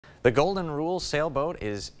The Golden Rule sailboat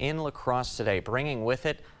is in La-Crosse today, bringing with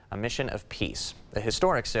it a mission of peace. The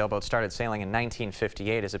historic sailboat started sailing in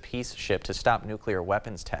 1958 as a peace ship to stop nuclear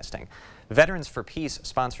weapons testing. Veterans for Peace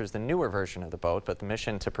sponsors the newer version of the boat, but the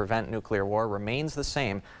mission to prevent nuclear war remains the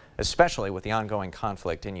same, especially with the ongoing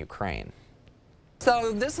conflict in Ukraine.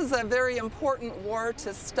 So this is a very important war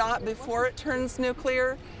to stop before it turns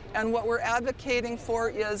nuclear, and what we're advocating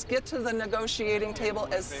for is get to the negotiating table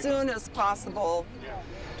as soon as possible.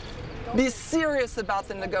 Be serious about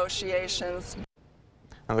the negotiations.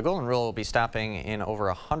 Now, the Golden Rule will be stopping in over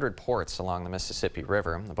 100 ports along the Mississippi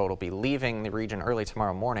River. The boat will be leaving the region early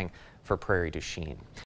tomorrow morning for Prairie du Chien.